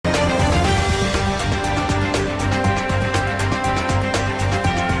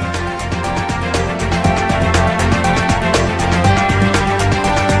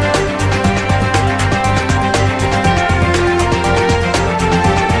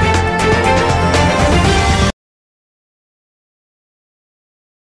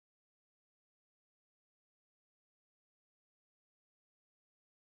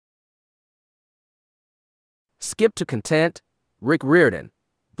Skip to content. Rick Riordan.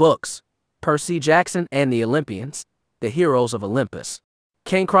 Books. Percy Jackson and the Olympians, the heroes of Olympus.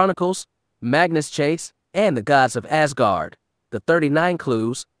 Kane Chronicles. Magnus Chase and the gods of Asgard. The 39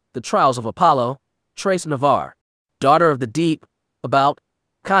 Clues. The Trials of Apollo. Trace Navarre. Daughter of the Deep. About.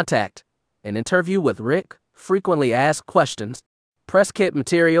 Contact. An interview with Rick. Frequently asked questions. Press kit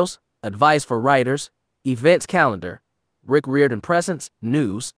materials. Advice for writers. Events calendar. Rick Riordan Presents.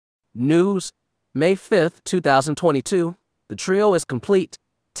 News. May 5th, 2022. The trio is complete.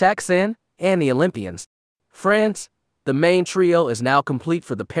 Taxin and the Olympians. Friends, the main trio is now complete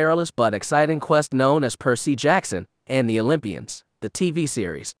for the perilous but exciting quest known as Percy Jackson and the Olympians, the TV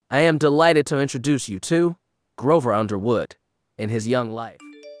series. I am delighted to introduce you to Grover Underwood. In his young life,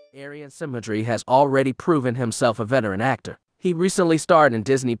 Arian Symmetry has already proven himself a veteran actor. He recently starred in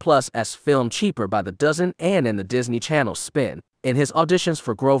Disney Plus as film Cheaper by the Dozen and in the Disney Channel Spin. In his auditions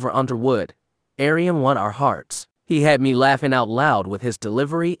for Grover Underwood, Arian won our hearts. He had me laughing out loud with his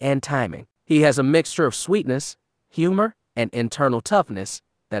delivery and timing. He has a mixture of sweetness, humor, and internal toughness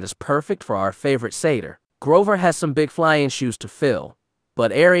that is perfect for our favorite satyr. Grover has some big flying shoes to fill,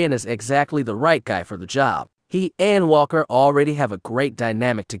 but Arian is exactly the right guy for the job. He and Walker already have a great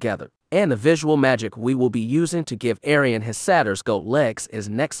dynamic together, and the visual magic we will be using to give Arian his satyr's goat legs is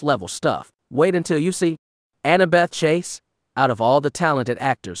next level stuff. Wait until you see Annabeth Chase. Out of all the talented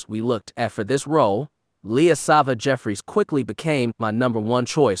actors we looked at for this role, Leah Sava Jeffries quickly became my #1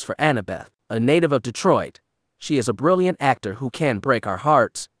 choice for Annabeth. A native of Detroit, she is a brilliant actor who can break our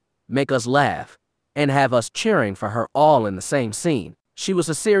hearts, make us laugh, and have us cheering for her all in the same scene. She was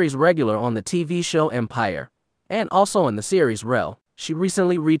a series regular on the TV show Empire, and also in the series Rel. She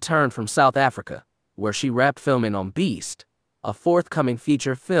recently returned from South Africa, where she wrapped filming on Beast, a forthcoming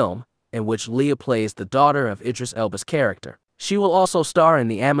feature film in which Leah plays the daughter of Idris Elba's character. She will also star in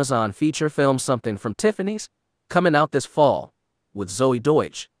the Amazon feature film Something from Tiffany's, coming out this fall, with Zoe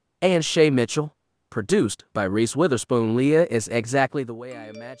Deutsch and Shay Mitchell. Produced by Reese Witherspoon, Leah is exactly the way I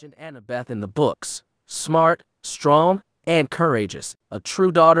imagined Annabeth in the books. Smart, strong, and courageous. A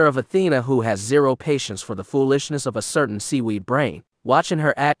true daughter of Athena who has zero patience for the foolishness of a certain seaweed brain. Watching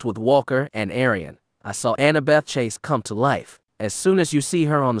her act with Walker and Arian, I saw Annabeth Chase come to life. As soon as you see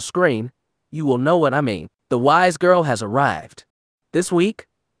her on the screen, you will know what I mean. The wise girl has arrived. This week,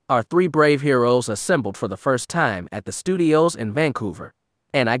 our 3 brave heroes assembled for the first time at the studios in Vancouver,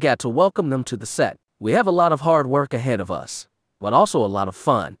 and I got to welcome them to the set. We have a lot of hard work ahead of us, but also a lot of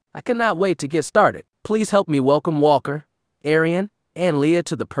fun. I cannot wait to get started. Please help me welcome Walker, Arian, and Leah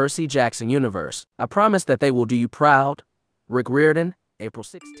to the Percy Jackson universe. I promise that they will do you proud. Rick Riordan, April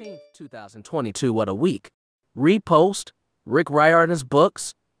 16, 2022. What a week. Repost Rick Riordan's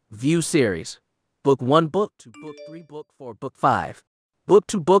books, View series. Book 1, Book 2, Book 3, Book 4, Book 5. Book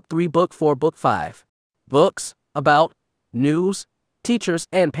 2, Book 3, Book 4, Book 5. Books about news, teachers,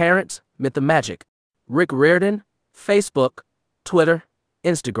 and parents, myth and magic. Rick Riordan, Facebook, Twitter,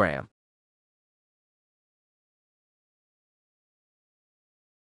 Instagram.